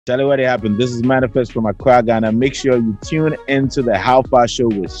Tell you what happened. This is Manifest from Accra, Ghana. Make sure you tune into the How Far Show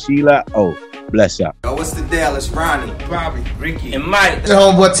with Sheila O. Bless y'all. Yo, what's the deal? It's Ronnie, Bobby, Ricky, and Mike. The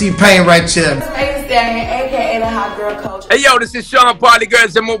homeboy T-Pain right here. Megan Stallion, aka the Hot Girl Coach. Hey, yo, this is Sean Party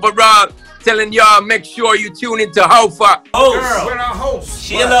Girls and Move Around. Telling y'all, make sure you tune into How Far. Host. We're our host.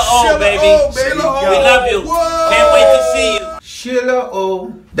 Sheila O, baby. We love you. Can't wait to see you. Sheila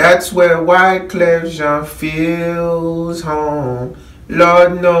O, that's where Wyclef Jean feels home.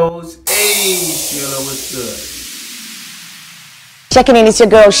 Lord knows, hey, Sheila, what's good? Checking in, it's your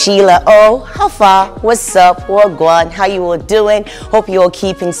girl Sheila O. How far? What's up? What going? How you all doing? Hope you all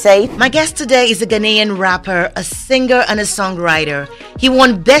keeping safe. My guest today is a Ghanaian rapper, a singer, and a songwriter. He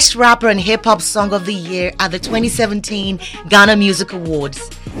won Best Rapper and Hip Hop Song of the Year at the 2017 Ghana Music Awards.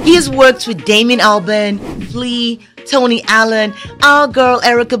 He has worked with Damien Albarn, Flea, Tony Allen, our girl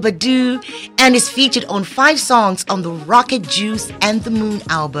Erykah Badu, and is featured on 5 songs on the Rocket Juice and the Moon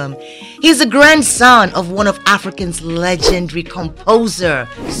album. He's the grandson of one of Africa's legendary composer,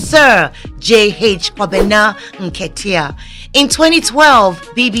 Sir J.H. Kwabena Nketia. In 2012,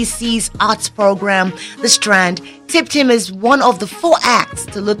 BBC's arts program, The Strand, tipped him as one of the 4 acts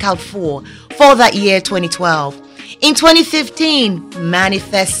to look out for that year 2012. In 2015,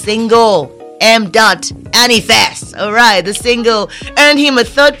 Manifest single M.Manifest. Alright, the single earned him a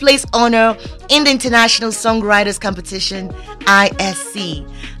 3rd place honor in the International Songwriters Competition, ISC.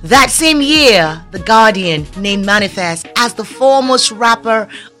 That same year, The Guardian named Manifest as the foremost rapper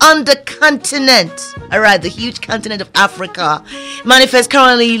on the continent. Alright, the huge continent of Africa. Manifest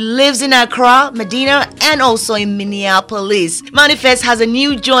currently lives in Accra, Medina, and also in Minneapolis. Manifest has a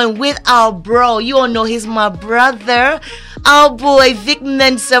new joint with our bro. You all know he's my brother. Our boy Vic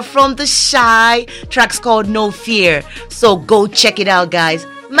Mensa from The Shy. Track's called No Fear. So go check it out, guys.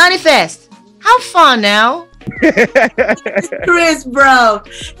 Manifest, how far now? Chris, bro.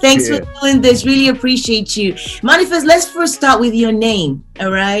 Thanks for doing this. Really appreciate you. Manifest, let's first start with your name.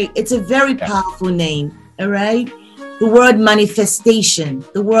 All right. It's a very powerful name. All right. The word manifestation,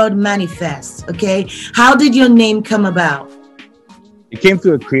 the word manifest. Okay. How did your name come about? It came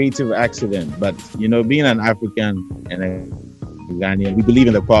through a creative accident, but being an African and a Ghanaian, we believe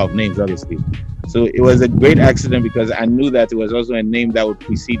in the power of names, obviously. So it was a great accident because I knew that it was also a name that would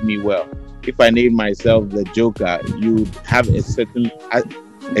precede me well. If I named myself the Joker, you would have a certain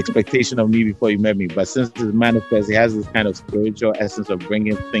expectation of me before you met me. But since it's Manifest, it has this kind of spiritual essence of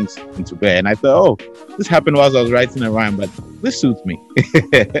bringing things into bear. And I thought, this happened whilst I was writing a rhyme, but this suits me.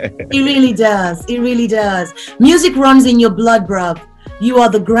 It really does. It really does. Music runs in your blood, bruv. You are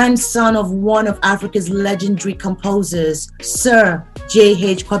the grandson of one of Africa's legendary composers, Sir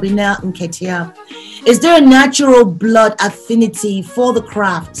J.H. Kwabena Nketia. Is there a natural blood affinity for the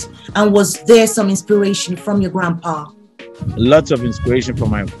craft? And was there some inspiration from your grandpa? Lots of inspiration from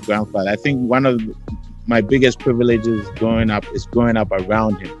my grandfather. I think one of my biggest privileges growing up is growing up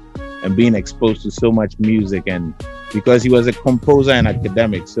around him and being exposed to so much music. And because he was a composer and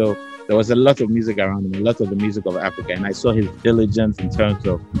academic, so there was a lot of music around him, a lot of the music of Africa. And I saw his diligence in terms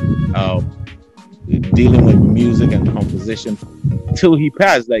of dealing with music and composition till he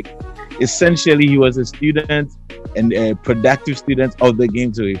passed. Like, essentially, he was a student and a productive student of the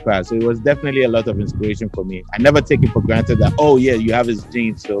game till he passed. So it was definitely a lot of inspiration for me. I never take it for granted that, you have his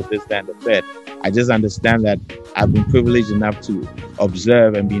genes, so this, that, and the third. I just understand that I've been privileged enough to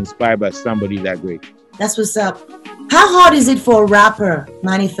observe and be inspired by somebody that great. That's what's up. How hard is it for a rapper,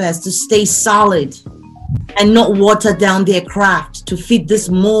 Manifest, to stay solid and not water down their craft to fit this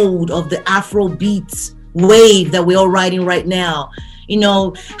mold of the Afro beats wave that we're all riding right now?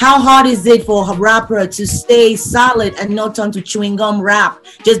 How hard is it for a rapper to stay solid and not turn to chewing gum rap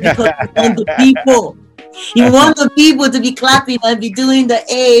just because you want the people? You want the people to be clapping and be doing the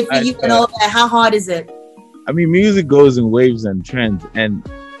A for you and all that. How hard is it? I mean, music goes in waves and trends, and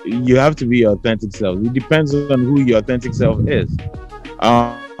you have to be your authentic self. It depends on who your authentic self is.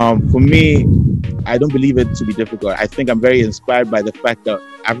 For me, I don't believe it to be difficult. I think I'm very inspired by the fact that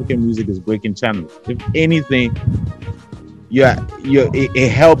African music is breaking channels. If anything,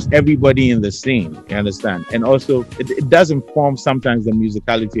 it helps everybody in the scene, you understand? And also, it does inform sometimes the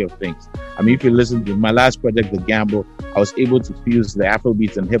musicality of things. I mean, if you listen to my last project, The Gamble, I was able to fuse the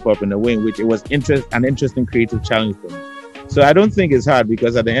Afrobeats and hip-hop in a way in which it was an interesting creative challenge for me. So I don't think it's hard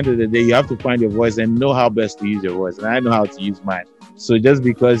because at the end of the day, you have to find your voice and know how best to use your voice. And I know how to use mine. So just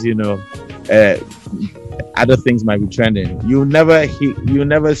because, other things might be trending, you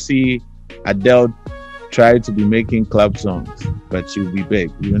never see Adele try to be making club songs, but she'll be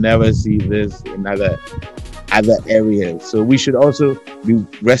big. You'll never see this in other areas. So we should also be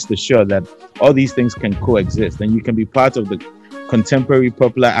rest assured that all these things can coexist and you can be part of the contemporary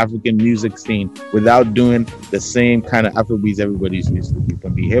popular African music scene without doing the same kind of Afrobeats everybody's used to. You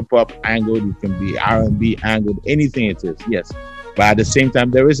can be hip hop angled, you can be R&B angled, anything it is, yes. But at the same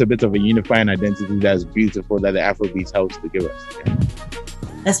time, there is a bit of a unifying identity that's beautiful that the Afrobeats helps to give us. Yeah.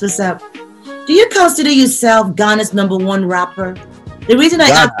 That's what's up. Do you consider yourself Ghana's #1 rapper? The reason I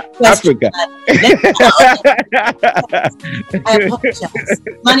asked the question, I apologize.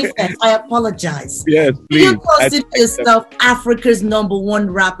 Manifest, I apologize. Yes, please. Do you consider yourself Africa's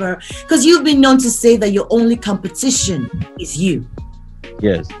 #1 rapper? Because you've been known to say that your only competition is you.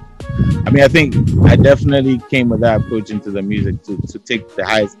 Yes. I mean, I think I definitely came with that approach into the music to take the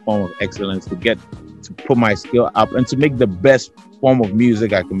highest form of excellence, to put my skill up and to make the best form of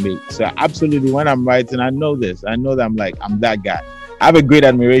music I can make. So absolutely, when I'm writing, I know this. I know that I'm that guy. I have a great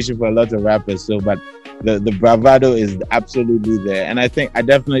admiration for a lot of rappers, but the bravado is absolutely there. And I think I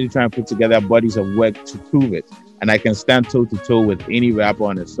definitely try and put together bodies of work to prove it. And I can stand toe to toe with any rapper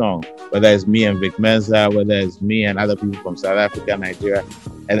on a song, whether it's me and Vic Mensa, whether it's me and other people from South Africa, Nigeria.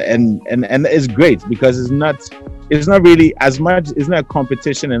 And it's great because it's not really as much, it's not a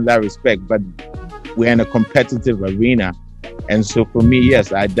competition in that respect, but we're in a competitive arena. And so for me,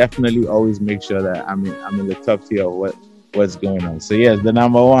 yes, I definitely always make sure that I'm in the top tier of what's going on. So yes, the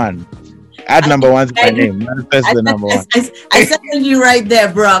 #1. Add #1 to my name. Manifest the #1. I second you right there,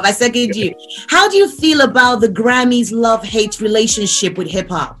 bro. I second you. How do you feel about the Grammys love-hate relationship with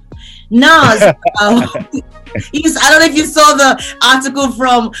hip-hop? Nas, I don't know if you saw the article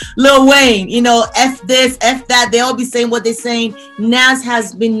from Lil Wayne, F this, F that, they all be saying what they're saying. Nas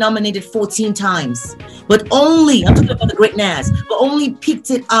has been nominated 14 times, but only, I'm talking about the great Nas, but only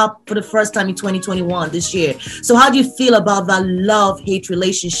picked it up for the first time in 2021 this year. So how do you feel about that love-hate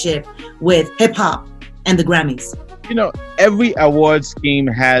relationship with hip-hop and the Grammys? Every award scheme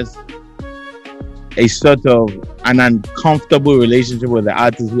has a sort of an uncomfortable relationship with the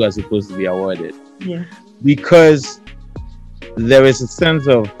artists who are supposed to be awarded. Yeah. Because there is a sense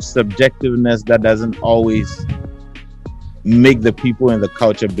of subjectiveness that doesn't always make the people in the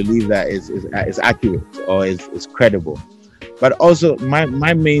culture believe that is accurate or is credible. But also,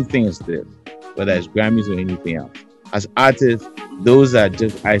 my main thing is this, whether it's Grammys or anything else. As artists, those are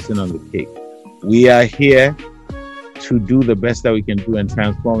just icing on the cake. We are here to do the best that we can do and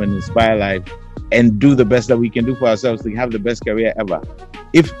transform and inspire life and do the best that we can do for ourselves to have the best career ever.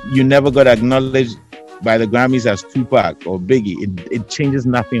 If you never got acknowledged by the Grammys as Tupac or Biggie, it changes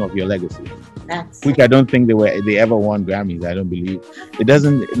nothing of your legacy. Which I don't think they ever won Grammys. I don't believe it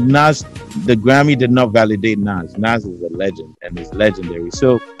doesn't. Nas, the Grammy did not validate Nas. Nas is a legend and is legendary.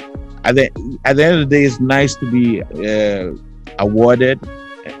 So at the end of the day, it's nice to be awarded,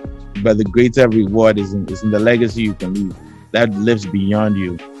 but the greater reward is in the legacy you can leave that lives beyond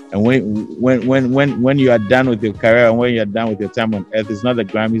you. And when you are done with your career and when you are done with your time on earth, it's not the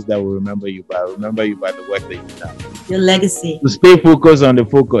Grammys that will remember you by the work that you've done. Your legacy. So stay focused on the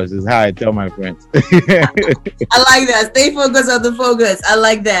focus is how I tell my friends. I like that. Stay focused on the focus. I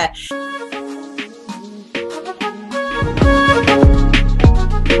like that.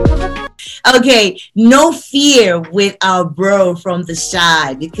 Okay, no fear with our bro from the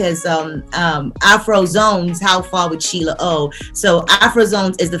Shy, because Afro Zones, How Far with Sheila O. So Afro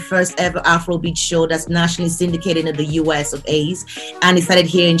Zones is the first ever Afrobeat show that's nationally syndicated in the US of A's, and it started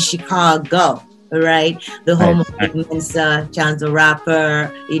here in Chicago, right? The home of Vic Mensa, Chance the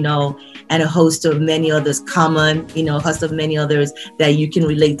Rapper, and a host of many others, Common, a host of many others that you can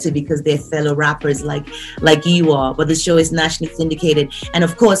relate to because they're fellow rappers like you are. But the show is nationally syndicated. And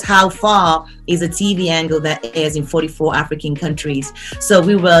of course, How Far is a TV angle that airs in 44 African countries. So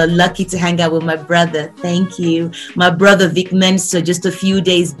we were lucky to hang out with my brother. Thank you. My brother, Vic Mensa, just a few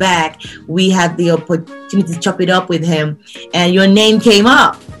days back, we had the opportunity to chop it up with him. And your name came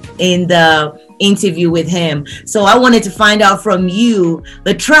up in the interview with him. So I wanted to find out from you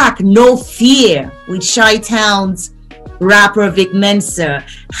the track No Fear with Chi-Town's rapper Vic Mensa.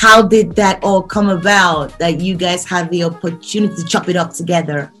 How did that all come about that you guys had the opportunity to chop it up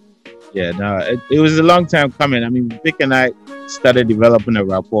together? Yeah, no, it was a long time coming. I mean, Vic and I started developing a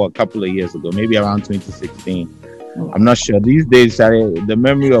rapport a couple of years ago, maybe around 2016. I'm not sure. These days, the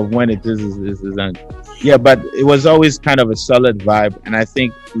memory of when it is yeah, but it was always kind of a solid vibe. And I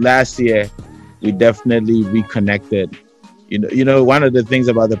think last year, we definitely reconnected. One of the things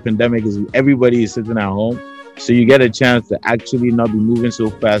about the pandemic is everybody is sitting at home. So you get a chance to actually not be moving so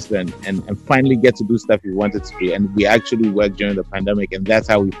fast and finally get to do stuff you wanted to do. And we actually worked during the pandemic, and that's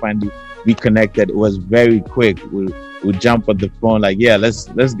how we finally reconnected. It was very quick. We jump on the phone like, yeah, let's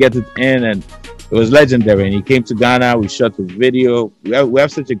get it in. And it was legendary. And he came to Ghana. We shot the video. We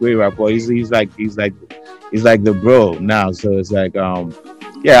have such a great rapport. He's like the bro now. So it's like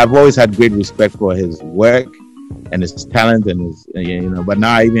I've always had great respect for his work and his talent and his but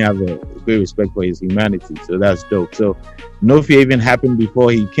now I even have a great respect for his humanity. So that's dope. So No Fear even happened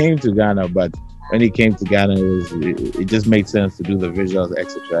before he came to Ghana, but when he came to Ghana, it just made sense to do the visuals,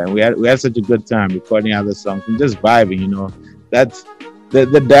 etc. And we had such a good time recording other songs and just vibing. That's the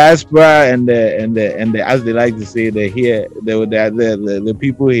diaspora and the as they like to say, the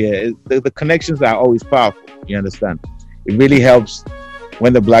people here. The connections are always powerful. You understand? It really helps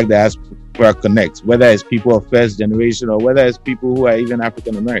when the Black diaspora connects, whether it's people of first generation or whether it's people who are even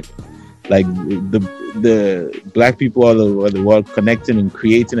African American. Like the Black people all over the world connecting and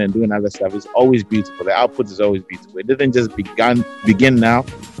creating and doing other stuff is always beautiful. The output is always beautiful. It didn't just begin now.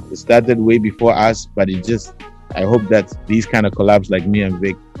 It started way before us, but I hope that these kind of collabs like me and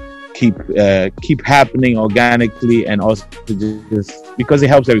Vic keep happening organically and also just because it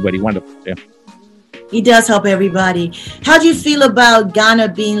helps everybody. Wonderful. Yeah. It does help everybody. How do you feel about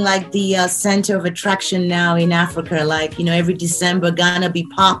Ghana being like the center of attraction now in Africa? Like, every December, Ghana be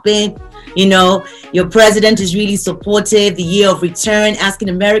popping. Your president is really supportive. The year of return, asking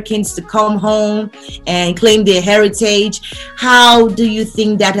Americans to come home and claim their heritage. How do you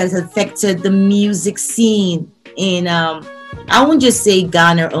think that has affected the music scene in, I won't just say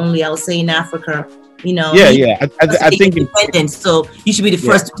Ghana only, I'll say in Africa, I think independent, so you should be the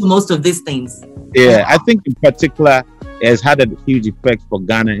first to do most of these things. Yeah, I think in particular it has had a huge effect for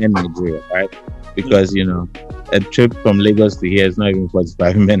Ghana and Nigeria, right? Because a trip from Lagos to here is not even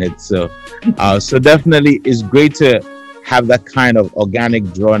 45 minutes. So definitely it's great to have that kind of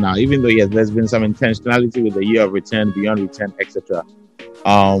organic draw now, even though there's been some intentionality with the year of return, beyond return, etc.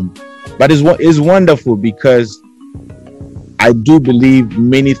 But it's wonderful because I do believe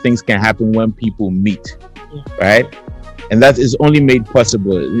many things can happen when people meet, right? And that is only made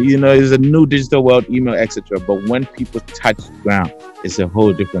possible. It's a new digital world, email, etc. But when people touch ground, it's a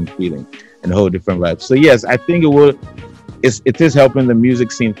whole different feeling and a whole different vibe. So yes, I think it is helping the music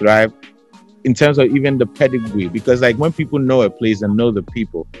scene thrive in terms of even the pedigree. Because like when people know a place and know the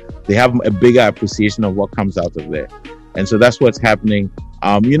people, they have a bigger appreciation of what comes out of there. And so that's what's happening.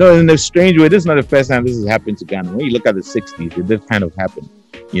 In a strange way, this is not the first time this has happened to Ghana. When you look at the 60s, it did kind of happen.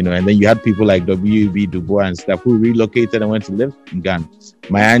 And then you had people like W.E.B. Du Bois and stuff who relocated and went to live in Ghana.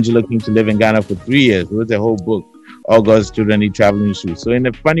 Maya Angelou came to live in Ghana for 3 years. It was a whole book. All God's Children Need Traveling Shoes. So in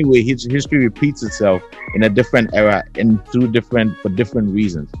a funny way, history repeats itself in a different era and for different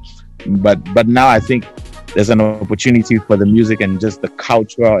reasons. But now I think there's an opportunity for the music and just the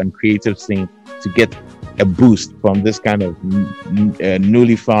cultural and creative scene to get a boost from this kind of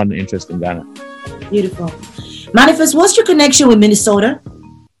newly found interest in Ghana. Beautiful. Manifest, what's your connection with Minnesota?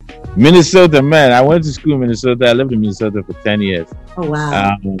 Minnesota, man. I went to school in Minnesota. I lived in Minnesota for 10 years. Oh,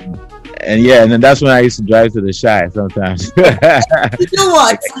 wow. And then that's when I used to drive to the Shy sometimes. You do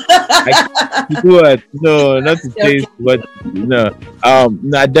what? No, not to taste, but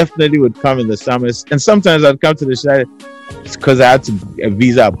I definitely would come in the summers. And sometimes I'd come to the Shy because I had a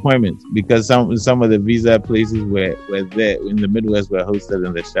visa appointment, because some of the visa places were there in the Midwest were hosted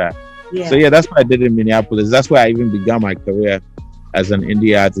in the Shy. Yeah. So that's what I did in Minneapolis. That's where I even began my career as an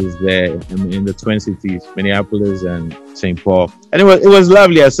indie artist there in the Twin Cities, Minneapolis and St. Paul. And it was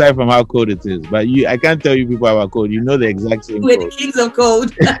lovely aside from how cold it is. But I can't tell you people about cold. You know the exact same We're the kings of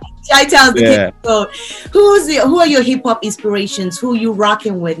cold. Chi-Town's the king of cold. Who are your hip hop inspirations? Who are you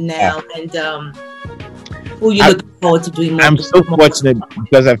rocking with now? And who are you looking forward to doing more? I'm so fortunate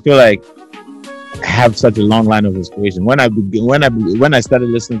because I feel like I have such a long line of inspiration. When I started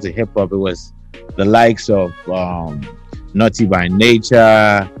listening to hip hop, it was the likes of Naughty by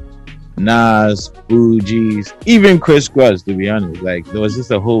Nature, Nas, Fugees, even Chris Cross, to be honest. Like there was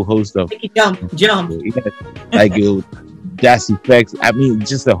just a whole host of jump. Like Jazz Effects. I mean,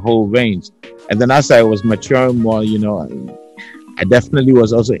 just a whole range. And then as I was maturing more, I definitely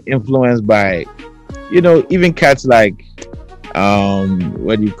was also influenced by, even cats like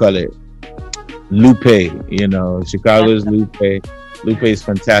what do you call it? Lupe, Chicago's Lupe. Lupe is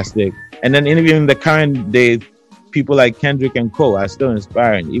fantastic. And then even in the current day, people like Kendrick and Co. are still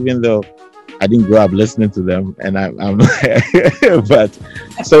inspiring, even though I didn't grow up listening to them. And I'm but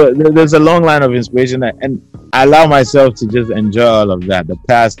so there's a long line of inspiration, and I allow myself to just enjoy all of that, the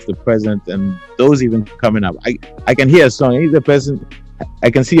past, the present, and those even coming up. I can hear a song. I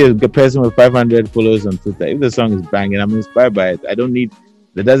can see a person with 500 followers on Twitter. If the song is banging, I'm inspired by it.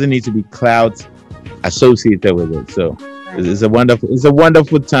 There doesn't need to be clout associated with it. So it's a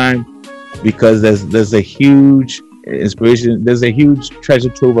wonderful time, because there's a huge inspiration. There's a huge treasure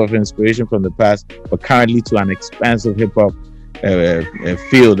trove of inspiration from the past, but currently to an expansive hip hop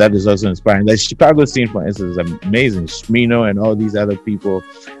field that is also inspiring. The Chicago scene, for instance, is amazing. Smino and all these other people,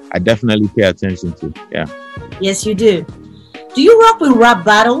 I definitely pay attention to. Yeah. Yes, you do. Do you rock with rap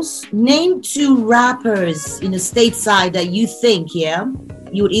battles? Name 2 rappers in the stateside that you think,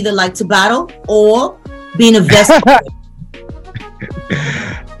 you would either like to battle or be in a vest.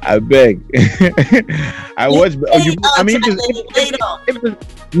 I beg. I watch.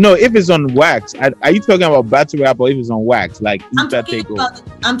 If it's on wax, are you talking about battle rap or if it's on wax? Like I'm talking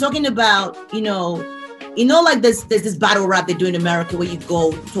about like there's this battle rap they do in America where you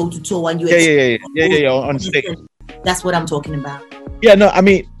go toe to toe and you on stage. That's what I'm talking about. Yeah, no, I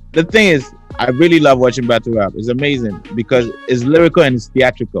mean the thing is, I really love watching battle rap. It's amazing because it's lyrical and it's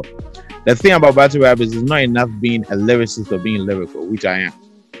theatrical. The thing about battle rap is it's not enough being a lyricist or being lyrical, which I am.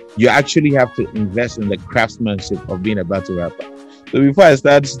 You actually have to invest in the craftsmanship of being a battle rapper. So before I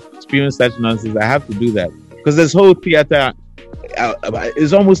start spewing such nonsense, I have to do that because this whole theater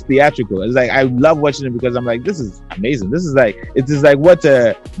is almost theatrical. It's like I love watching it because I'm like, this is amazing. This is like what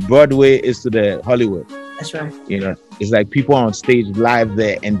Broadway is to the Hollywood. That's right. It's like people on stage live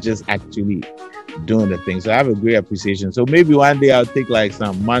there and just actually doing the thing. So I have a great appreciation. So maybe one day I'll take like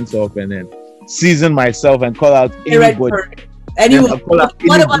some months off and then season myself and call out anybody.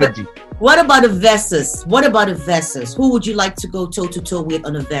 What about a versus? Who would you like to go toe to toe with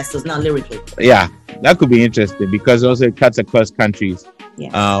on a versus, not lyrically? Yeah, that could be interesting because also it cuts across countries.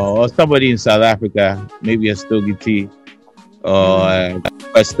 Yeah. Or somebody in South Africa, maybe a Stogie T or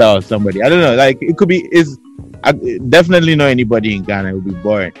Costa or somebody. I don't know. Like it could be. I definitely know anybody in Ghana. It would be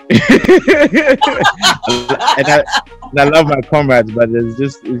boring. and I love my comrades, but it's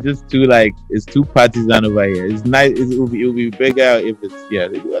just too it's too partisan over here. It's nice. It will be bigger if it's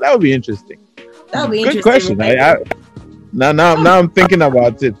that would be interesting. That would be good interesting. Question. Now I'm thinking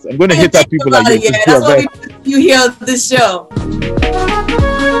about it. I'm going to hit up people like this. Yeah, that's why you hear this show.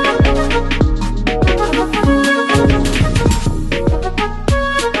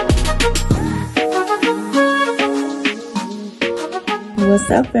 What's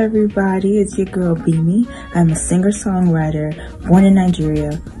up, everybody? It's your girl, Beamy. I'm a singer-songwriter, born in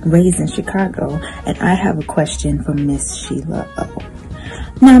Nigeria, raised in Chicago, and I have a question for Miss Sheila O.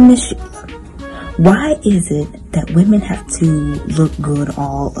 Now, Miss Sheila, why is it that women have to look good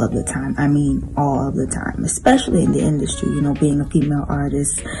all of the time? I mean, all of the time, especially in the industry, being a female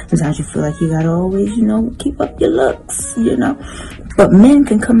artist. Sometimes you feel like you gotta always, keep up your looks, But men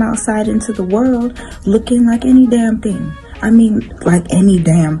can come outside into the world looking like any damn thing. I mean, like any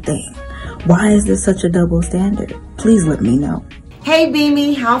damn thing. Why is there such a double standard? Please let me know. Hey,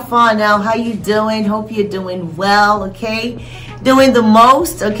 Beamy, how far now? How you doing? Hope you're doing well, okay? Doing the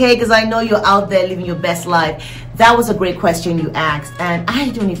most, okay? Because I know you're out there living your best life. That was a great question you asked, and I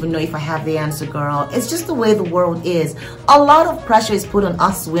don't even know if I have the answer, girl. It's just the way the world is. A lot of pressure is put on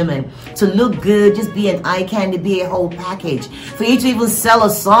us women to look good, just be an eye candy, be a whole package. For you to even sell a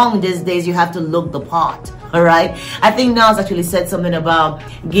song these days, you have to look the part. All right. I think Nas actually said something about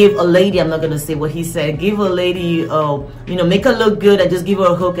give a lady, I'm not going to say what he said, give a lady, make her look good and just give her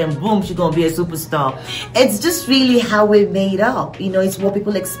a hook and boom, she's going to be a superstar. It's just really how we're made up. It's what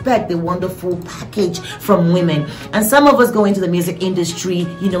people expect, the wonderful package from women. And some of us go into the music industry,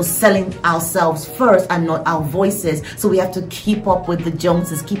 selling ourselves first and not our voices. So we have to keep up with the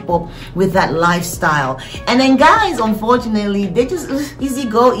Joneses, keep up with that lifestyle. And then guys, unfortunately, they just easy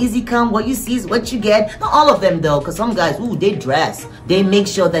go, easy come. What you see is what you get. Not all of them though, because some guys, they dress, they make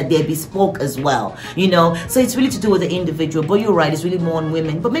sure that they're bespoke as well, so it's really to do with the individual. But you're right, it's really more on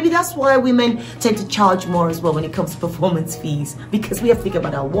women. But maybe that's why women tend to charge more as well when it comes to performance fees, because we have to think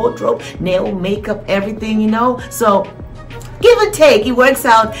about our wardrobe, nail, makeup, everything, so give and take, it works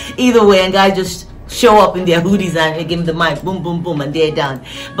out either way. And guys just show up in their hoodies and give them the mic, boom boom boom, and they're done.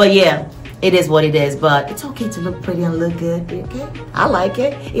 But yeah, it is what it is, but it's okay to look pretty and look good, okay? I like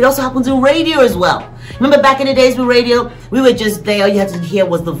it. It also happens in radio as well. Remember back in the days with radio, we were just there, all you had to hear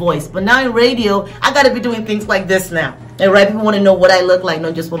was the voice. But now in radio, I gotta be doing things like this now. And right, people wanna know what I look like,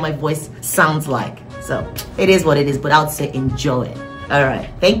 not just what my voice sounds like. So, it is what it is, but I would say enjoy it. All right,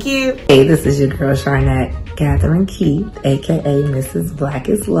 thank you. Hey, this is your girl, Sharnette Catherine Keith, aka Mrs. Black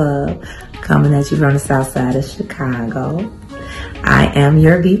is Love, coming at you from the south side of Chicago. I am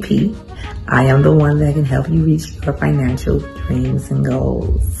your VP. I am the one that can help you reach your financial dreams and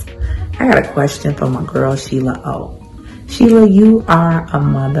goals. I got a question for my girl, Sheila O. Sheila, you are a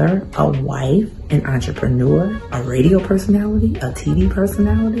mother, a wife, an entrepreneur, a radio personality, a TV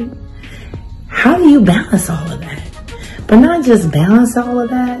personality. How do you balance all of that? But not just balance all of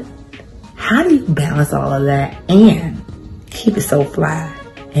that, how do you balance all of that and keep it so fly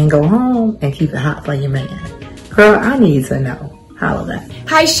and go home and keep it hot for your man? Girl, I need to know. How that?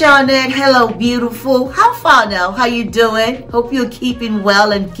 Hi, Shaunet. Hello, beautiful. How far now? How you doing? Hope you're keeping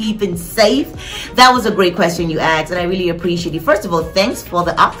well and keeping safe. That was a great question you asked, and I really appreciate it. First of all, thanks for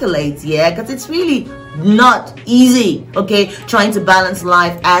the accolades, yeah, because it's really not easy, okay, trying to balance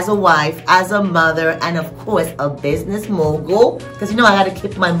life as a wife, as a mother, and of course a business mogul, because you know I had to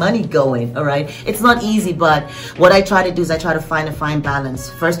keep my money going. All right, it's not easy, but what I try to do is I try to find a fine balance.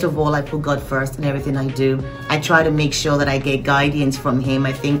 First of all, I put God first in everything I do. I try to make sure that I get guidance from him,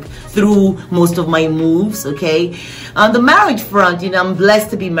 I think, through most of my moves. Okay, on the marriage front, you know, I'm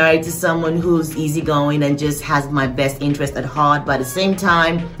blessed to be married to someone who's easygoing and just has my best interest at heart, but at the same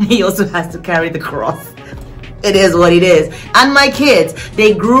time he also has to carry the cross. It is what it is. And my kids,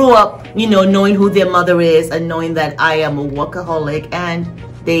 they grew up, you know, knowing who their mother is and knowing that I am a workaholic, and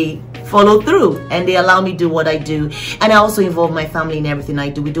they follow through and they allow me to do what I do. And I also involve my family in everything I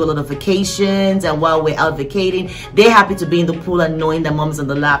do. We do a lot of vacations, and while we're out vacating, they're happy to be in the pool and knowing that mom's on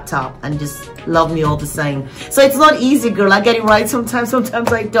the laptop and just love me all the same. So it's not easy, girl. I get it right sometimes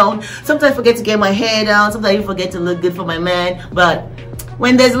I don't. Sometimes I forget to get my hair down. Sometimes I even forget to look good for my man. But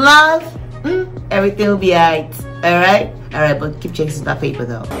when there's love, everything will be alright. Alright, but keep chasing that paper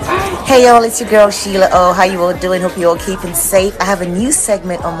though. Hey y'all, it's your girl Sheila O. How you all doing? Hope you all keeping safe. I have a new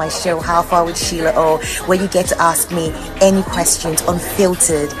segment on my show, How Far with Sheila O, where you get to ask me any questions,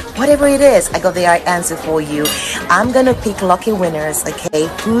 unfiltered, whatever it is. I got the right answer for you. I'm gonna pick lucky winners, okay,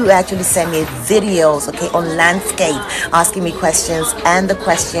 who actually send me videos, okay, on landscape, asking me questions, and the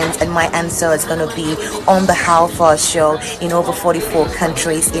questions and my answer is gonna be on the How Far show in over 44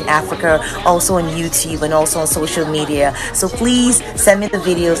 countries in Africa, also on YouTube and also on social media. So please send me the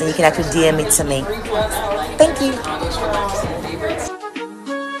videos and you can actually DM it to me. Thank you.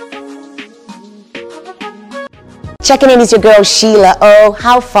 Checking in is your girl Sheila O.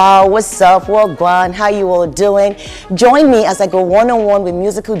 How far? What's up? Wagwan? How you all doing? Join me as I go one-on-one with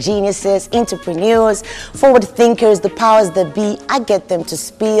musical geniuses, entrepreneurs, forward thinkers, the powers that be. I get them to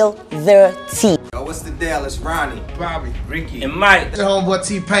spill their tea. Yo, what's the deal? It's Ronnie, Bobby, Ricky, and Mike. The homeboy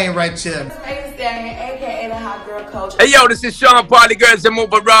T-Pain right here. aka the hot girl coach. Hey yo, this is Sean Party Girls that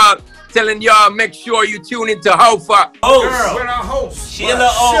move around, telling y'all make sure you tune into How Far. Host. We're our host. Sheila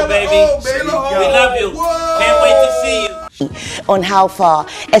O, baby. We love you. Can't wait to see you. On How Far,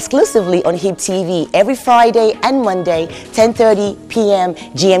 exclusively on HIP TV, every Friday and Monday, 10:30 p.m.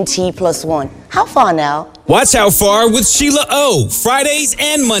 GMT +1. How far now? Watch How Far with Sheila O. Fridays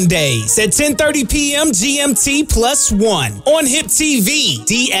and Mondays at 10:30 p.m. GMT +1 on HIP TV,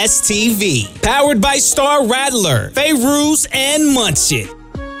 DSTV. Powered by Star Rattler, Fairuz, and Munchit.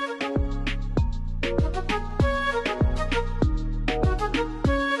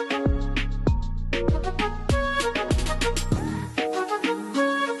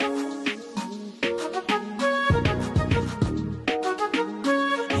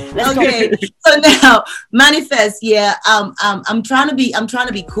 Okay, so now manifest. Yeah, I'm trying to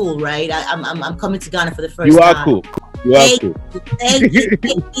be cool, right? I'm coming to Ghana for the first time. You are cool. You are cool. Thank you.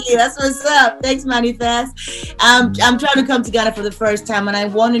 That's what's up. Thanks, manifest. I'm trying to come to Ghana for the first time, and I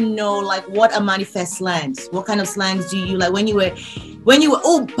want to know, like, what are manifest slangs? What kind of slangs do you like when you were?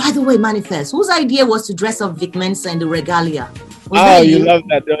 Oh, by the way, manifest. Whose idea was to dress up Vic Mensa in the regalia? Oh, you love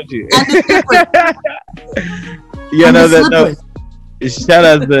that, don't you? You know that. No. Shout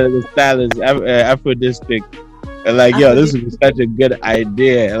out to the stylist, Afro District. Like, yo, this is such a good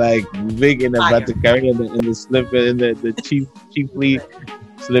idea. Like, Vic in the Batakari in the slipper, in the chiefly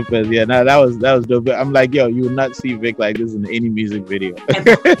slippers. Yeah, no, that was dope. I'm like, yo, you will not see Vic like this in any music video.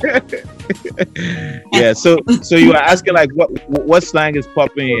 Yeah, so you are asking, like, what slang is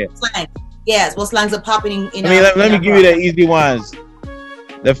popping here? Slang. Yes, what slangs are popping in? Let me give you the easy ones.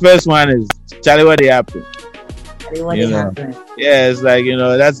 The first one is Charlie, what happened? Yeah, it's like,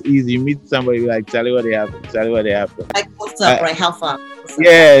 that's easy. You meet somebody like, Charlie, what happened? Charlie, what happened? Like, what's up, right? How far?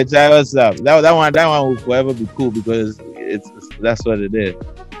 Yeah, Charlie, what's up? That one will forever be cool because that's what it is.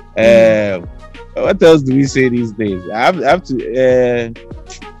 What else do we say these days? I have to.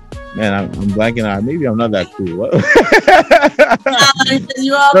 Man, I'm blanking out. Maybe I'm not that cool. What?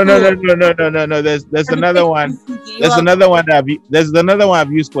 No. There's another one. There's another one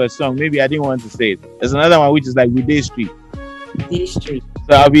I've used for a song. Maybe I didn't want to say it. There's another one which is like We Day Street. So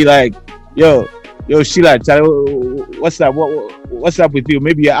I'll be like, yo, Sheila, Charlie, what's up? What's up with you?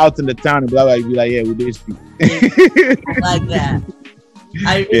 Maybe you're out in the town and blah blah. You'd be like, yeah, We Day Street. I like that.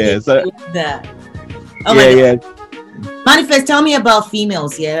 I really like that. Oh yeah. Manifest, tell me about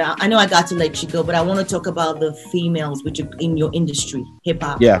females. Yeah, I know I got to let you go, but I want to talk about the females which are in your industry, hip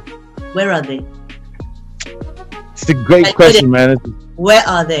hop. Yeah. Where are they? It's a great question, man. Where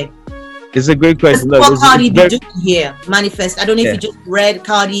are they? It's a great question. Look, what Cardi be doing here? Manifest. I don't know if you just read.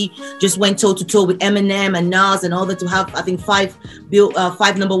 Cardi just went toe to toe with Eminem and Nas and all that to have, I think, five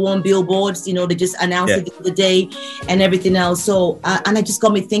number one billboards. You know, they just announced it the other day and everything else. So, and it just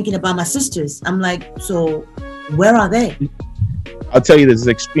got me thinking about my sisters. I'm like, so where are they? I'll tell you, this is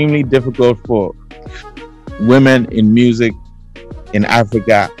extremely difficult for women in music in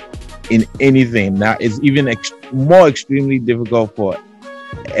Africa, in anything. Now, it's even more extremely difficult for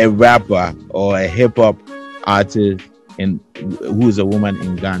a rapper or a hip-hop artist who is a woman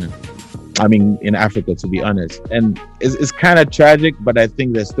in Ghana. I mean, in Africa, to be honest. And it's kind of tragic, but I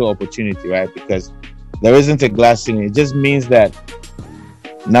think there's still opportunity, right? Because there isn't a glass ceiling. It just means that,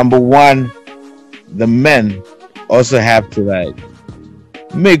 number one, the men also have to like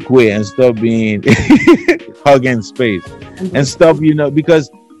make way and stop being hugging space and stop, because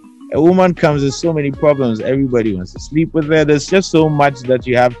a woman comes with so many problems. Everybody wants to sleep with her. There's just so much that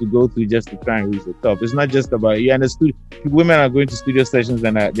you have to go through just to try and reach the top. It's not just about you. And women are going to studio sessions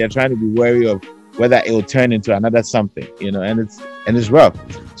and they're trying to be wary of whether it will turn into another something, and it's rough.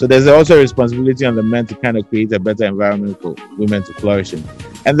 So there's also a responsibility on the men to kind of create a better environment for women to flourish in.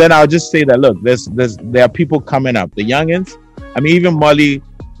 And then I'll just say that, look, there are people coming up, the youngins. I mean, even Molly,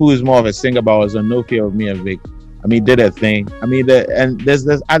 who is more of a singer, but was on No Fear of Me and Vic. I mean, did a thing. I mean,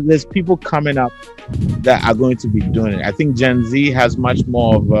 there's people coming up that are going to be doing it. I think Gen Z has much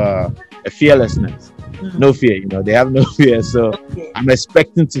more of a fearlessness. No fear, they have no fear. So I'm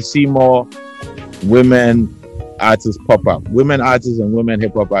expecting to see more women artists pop up. Women artists and women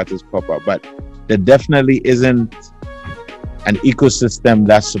hip-hop artists pop up. But there definitely isn't an ecosystem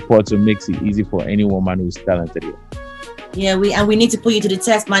that supports or makes it easy for any woman who's talented here. Yeah, we need to put you to the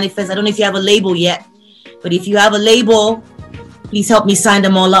test, Manifest. I don't know if you have a label yet. But if you have a label, please help me sign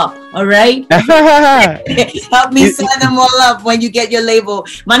them all up. All right? Help me sign them all up when you get your label.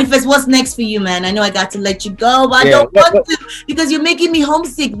 Manifest, what's next for you, man? I know I got to let you go, but I don't want to because you're making me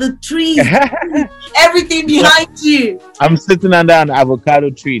homesick. The trees, everything behind you. I'm sitting under an avocado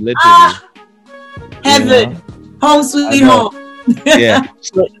tree, literally. Heaven. Home sweet home. Yeah.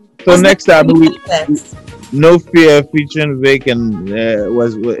 So next time, No Fear featuring Vic and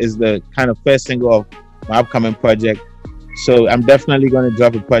is the kind of first single of my upcoming project. So I'm definitely going to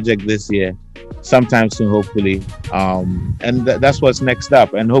drop a project this year, sometime soon, hopefully. And that's what's next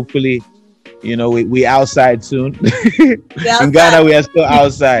up. And hopefully, we outside soon. In Ghana, we are still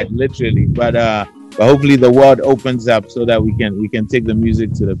outside, literally. But hopefully the world opens up so that we can take the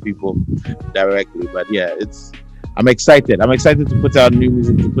music to the people directly. But yeah, I'm excited. I'm excited to put out new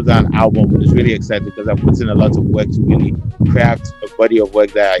music, to put out an album. But it's really exciting because I've put in a lot of work to really craft a body of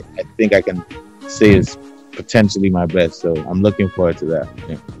work that I think I can say is potentially my best. So I'm looking forward to that.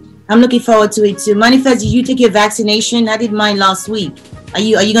 Yeah. I'm looking forward to it too. Manifest, did you take your vaccination? I did mine last week. Are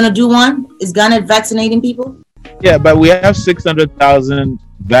you gonna do one? Is Ghana vaccinating people? Yeah, but we have 600,000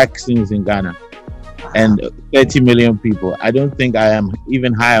 vaccines in Ghana and 30 million people. I don't think I am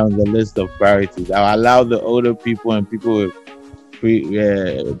even high on the list of priorities. I'll allow the older people and people with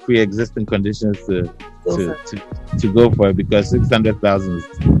pre-existing conditions to go for it because 600,000 is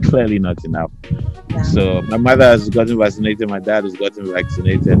clearly not enough. Yeah. So my mother has gotten vaccinated, my dad has gotten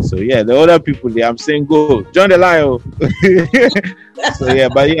vaccinated. So yeah, the older people there, I'm saying go join the line. So yeah,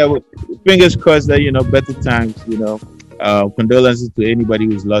 but yeah, fingers crossed that better times. Condolences to anybody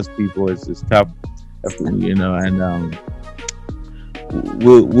who's lost people. It's tough, and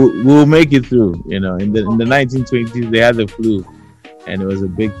we'll make it through. In the 1920s they had the flu. And it was a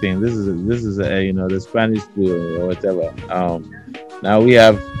big thing. This is the Spanish flu or whatever. Now we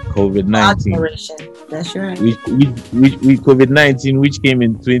have COVID-19. That's right. We COVID-19, which came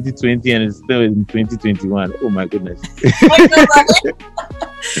in 2020 and is still in 2021. Oh my goodness.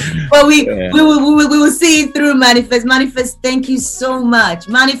 Well, we will see it through. Manifest, thank you so much.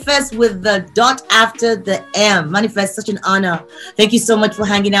 Manifest with the dot after the M. Manifest, such an honor. Thank you so much for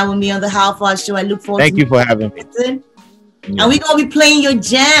hanging out with me on the How Far Show. I look forward Thank you for having me. Yeah. And we're going to be playing your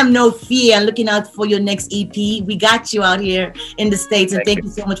jam, No Fear, and looking out for your next EP. We got you out here in the States. And thank you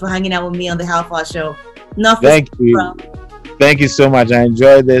so much for hanging out with me on the How Far Show. Thank you. Thank you so much. I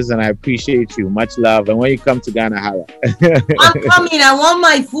enjoyed this and I appreciate you. Much love. And when you come to Ghana, holla. I'm coming. I want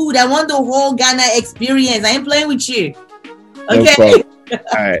my food. I want the whole Ghana experience. I ain't playing with you. Okay? No All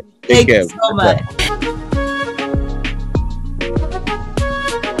right. Thank you so much.